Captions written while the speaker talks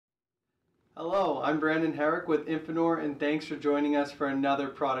Hello, I'm Brandon Herrick with Infranor, and thanks for joining us for another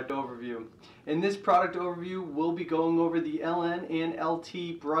product overview. In this product overview, we'll be going over the LN and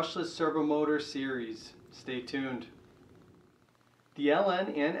LT brushless servo motor series. Stay tuned. The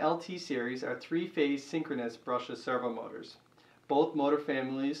LN and LT series are three-phase synchronous brushless servo motors. Both motor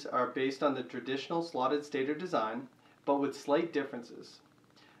families are based on the traditional slotted stator design, but with slight differences.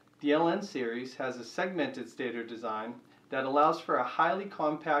 The LN series has a segmented stator design that allows for a highly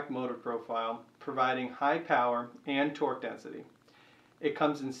compact motor profile, providing high power and torque density. It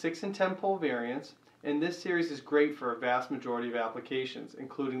comes in 6 and 10 pole variants, and this series is great for a vast majority of applications,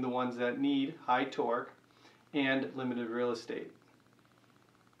 including the ones that need high torque and limited real estate.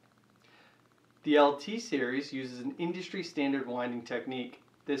 The LT series uses an industry standard winding technique.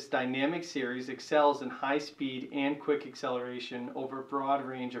 This dynamic series excels in high speed and quick acceleration over a broad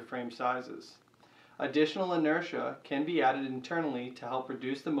range of frame sizes. Additional inertia can be added internally to help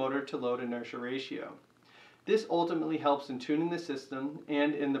reduce the motor to load inertia ratio. This ultimately helps in tuning the system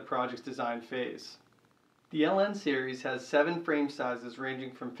and in the project's design phase. The LN series has 7 frame sizes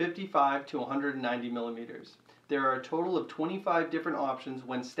ranging from 55 to 190 millimeters. There are a total of 25 different options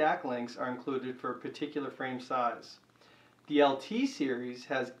when stack lengths are included for a particular frame size. The LT series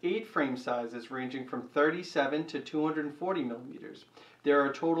has 8 frame sizes ranging from 37 to 240 millimeters. There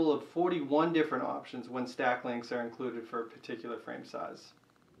are a total of 41 different options when stack lengths are included for a particular frame size.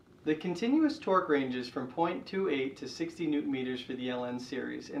 The continuous torque ranges from 0.28 to 60 newton meters for the LN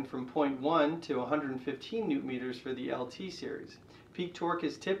series and from 0.1 to 115 newton meters for the LT series. Peak torque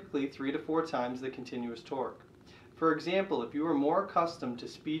is typically 3 to 4 times the continuous torque. For example, if you are more accustomed to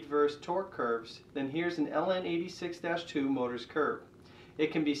speed versus torque curves, then here's an LN86-2 motor's curve.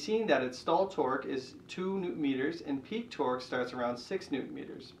 It can be seen that its stall torque is 2 newton meters and peak torque starts around 6 newton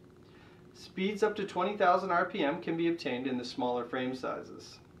meters. Speeds up to 20,000 RPM can be obtained in the smaller frame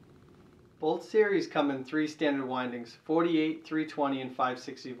sizes. Both series come in 3 standard windings, 48, 320, and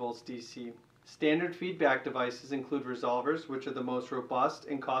 560 volts DC. Standard feedback devices include resolvers, which are the most robust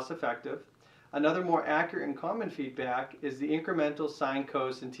and cost-effective. Another more accurate and common feedback is the incremental sine,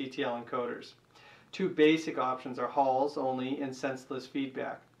 cos, and TTL encoders. 2 basic options are Halls only and senseless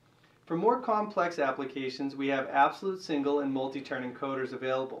feedback. For more complex applications, we have absolute single and multi-turn encoders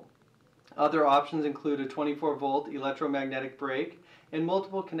available. Other options include a 24-volt electromagnetic brake and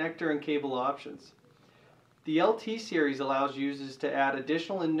multiple connector and cable options. The LT series allows users to add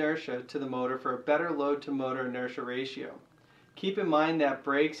additional inertia to the motor for a better load-to-motor inertia ratio. Keep in mind that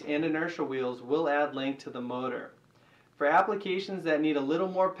brakes and inertial wheels will add length to the motor. For applications that need a little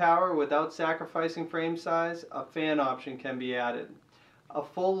more power without sacrificing frame size, a fan option can be added. A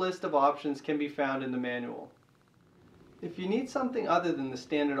full list of options can be found in the manual. If you need something other than the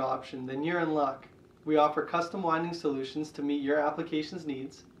standard option, then you're in luck. We offer custom winding solutions to meet your application's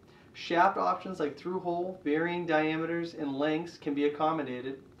needs. Shaft options like through-hole, varying diameters, and lengths can be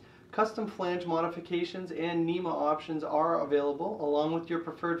accommodated. Custom flange modifications and NEMA options are available, along with your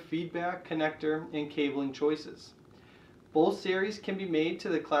preferred feedback, connector, and cabling choices. Both series can be made to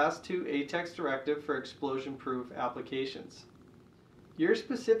the Class II ATEX directive for explosion-proof applications. Your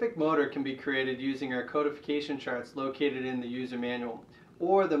specific motor can be created using our codification charts located in the user manual,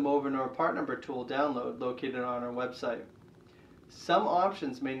 or the Infranor part number tool download located on our website. Some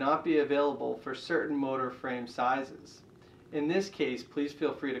options may not be available for certain motor frame sizes. In this case, please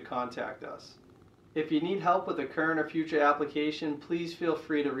feel free to contact us. If you need help with a current or future application, please feel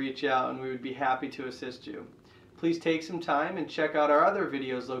free to reach out and we would be happy to assist you. Please take some time and check out our other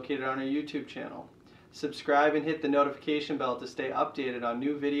videos located on our YouTube channel. Subscribe and hit the notification bell to stay updated on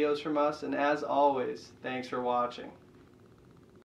new videos from us, and as always, thanks for watching.